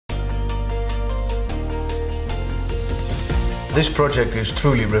This project is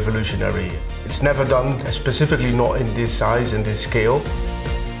truly revolutionary. It's never done, specifically not in this size and this scale.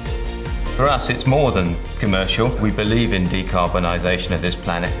 For us, it's more than commercial. We believe in decarbonisation of this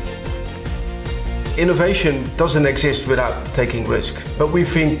planet. Innovation doesn't exist without taking risk, but we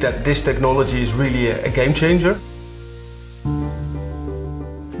think that this technology is really a game changer.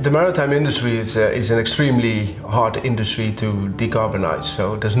 The maritime industry is an extremely hard industry to decarbonize,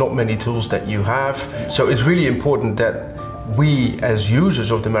 so there's not many tools that you have. So it's really important that we, as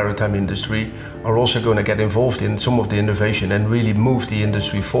users of the maritime industry, are also going to get involved in some of the innovation and really move the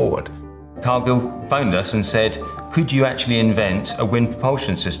industry forward. Cargill phoned us and said, could you actually invent a wind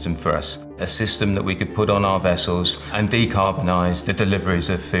propulsion system for us? A system that we could put on our vessels and decarbonise the deliveries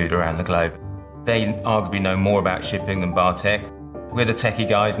of food around the globe. They arguably know more about shipping than Bartek. We're the techie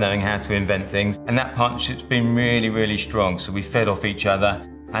guys knowing how to invent things, and that partnership's been really, really strong. So we fed off each other,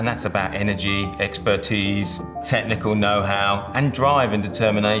 and that's about energy, expertise, technical know-how, and drive and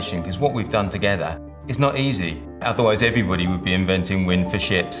determination, because what we've done together is not easy. Otherwise, everybody would be inventing wind for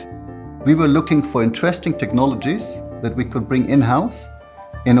ships. We were looking for interesting technologies that we could bring in-house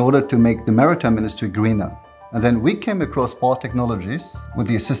in order to make the maritime industry greener. And then we came across Port Technologies with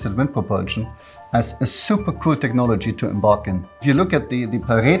the assisted wind propulsion as a super cool technology to embark in. If you look at the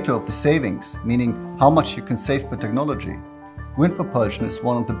Pareto of the savings, meaning how much you can save per technology, wind propulsion is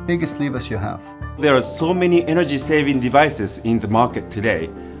one of the biggest levers you have. There are so many energy-saving devices in the market today.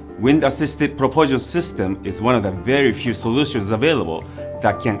 Wind-assisted propulsion system is one of the very few solutions available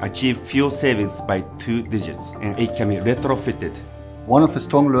that can achieve fuel savings by 2 digits, and it can be retrofitted. One of the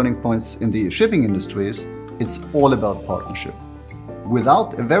strong learning points in the shipping industry is it's all about partnership.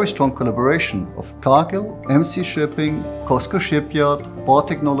 Without a very strong collaboration of Cargill, MC Shipping, COSCO Shipyard, Port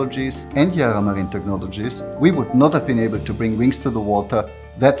Technologies and Yara Marine Technologies, we would not have been able to bring wings to the water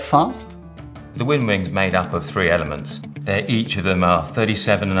that fast. The WindWings made up of 3 elements. Each of them are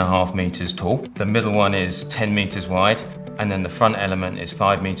 37.5 metres tall. The middle one is 10 metres wide, and then the front element is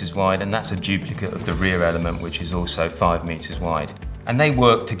 5 metres wide, and that's a duplicate of the rear element, which is also 5 metres wide. And they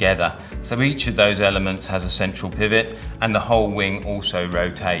work together, so each of those elements has a central pivot, and the whole wing also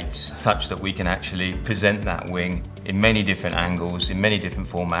rotates, such that we can actually present that wing in many different angles, in many different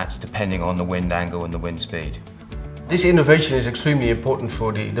formats, depending on the wind angle and the wind speed. This innovation is extremely important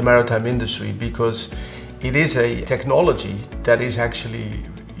for the maritime industry because it is a technology that is actually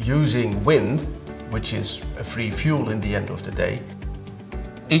using wind, which is a free fuel in the end of the day.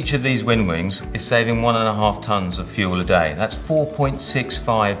 Each of these WindWings is saving 1.5 tonnes of fuel a day. That's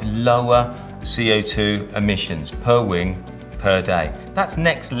 4.65 lower CO2 emissions per wing per day. That's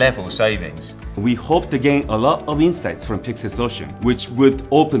next level savings. We hope to gain a lot of insights from Pyxis Ocean, which would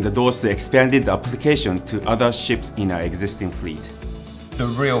open the doors to expanded application to other ships in our existing fleet. The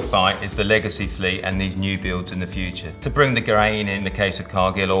real fight is the legacy fleet and these new builds in the future. To bring the grain in the case of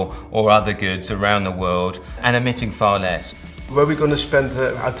Cargill or other goods around the world and emitting far less. Where we're going to spend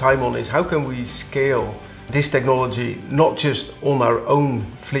our time on is how can we scale this technology not just on our own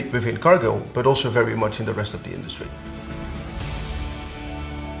fleet within Cargill, but also very much in the rest of the industry.